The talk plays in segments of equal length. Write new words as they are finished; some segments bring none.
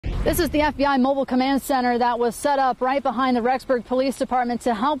This is the FBI Mobile Command Center that was set up right behind the Rexburg Police Department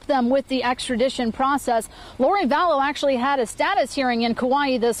to help them with the extradition process. Lori Vallow actually had a status hearing in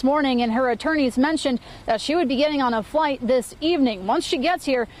Kauai this morning, and her attorneys mentioned that she would be getting on a flight this evening. Once she gets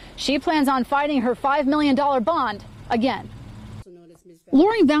here, she plans on fighting her $5 million bond again.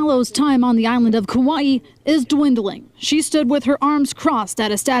 Lori Vallow's time on the island of Kauai is dwindling. She stood with her arms crossed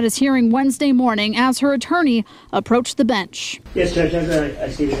at a status hearing Wednesday morning as her attorney approached the bench. Yes, Judge, as I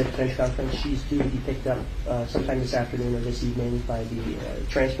stated at the bench conference, she's due to be picked up sometime this afternoon or this evening by the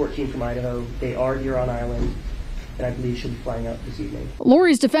transport team from Idaho. They are here on island, and I believe she'll be flying out this evening.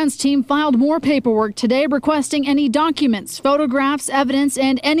 Lori's defense team filed more paperwork today requesting any documents, photographs, evidence,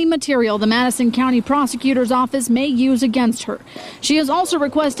 and any material the Madison County Prosecutor's Office may use against her. She is also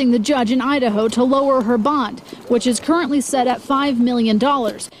requesting the judge in Idaho to lower her bond, which is currently set at $5 million.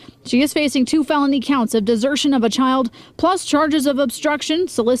 She is facing 2 felony counts of desertion of a child, plus charges of obstruction,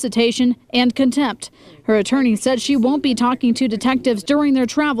 solicitation, and contempt. Her attorney said she won't be talking to detectives during their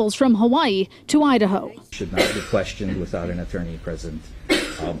travels from Hawaii to Idaho. Should not be questioned without an attorney present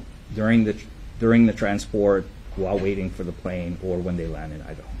during the transport, while waiting for the plane, or when they land in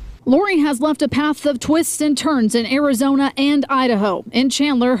Idaho. Lori has left a path of twists and turns in Arizona and Idaho. In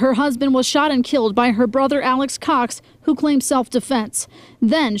Chandler, her husband was shot and killed by her brother Alex Cox, who claimed self-defense.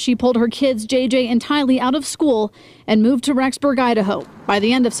 Then she pulled her kids JJ and Tylee out of school and moved to Rexburg, Idaho. By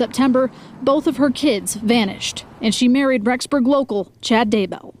the end of September, both of her kids vanished, and she married Rexburg local Chad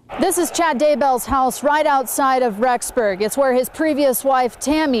Daybell. This is Chad Daybell's house right outside of Rexburg. It's where his previous wife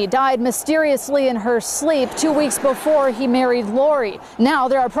Tammy died mysteriously in her sleep 2 weeks before he married Lori. Now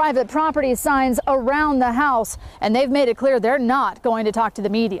there are private property signs around the house, and they've made it clear they're not going to talk to the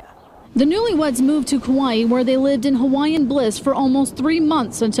media. The newlyweds moved to Kauai, where they lived in Hawaiian bliss for almost 3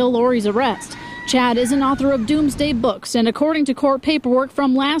 months until Lori's arrest. Chad is an author of doomsday books, and according to court paperwork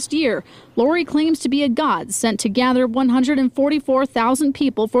from last year, Lori claims to be a god sent to gather 144,000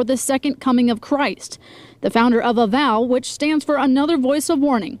 people for the second coming of Christ. The founder of AVOW, which stands for Another Voice of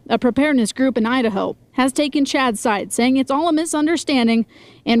Warning, a preparedness group in Idaho, has taken Chad's side, saying it's all a misunderstanding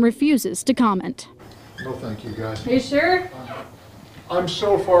and refuses to comment. No, thank you, guys. Are you sure? I'm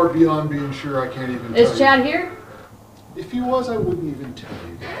so far beyond being sure I can't even tell you. Is Chad here? If he was, I wouldn't even tell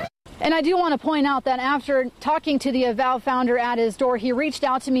you guys. And I do want to point out that after talking to the AVOW founder at his door, he reached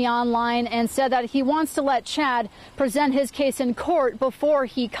out to me online and said that he wants to let Chad present his case in court before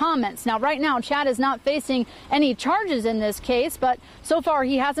he comments. Now, right now, Chad is not facing any charges in this case, but so far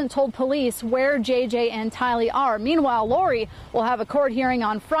he hasn't told police where JJ and Tylee are. Meanwhile, Lori will have a court hearing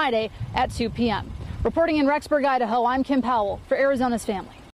on Friday at 2 p.m. Reporting in Rexburg, Idaho, I'm Kim Powell for Arizona's Family.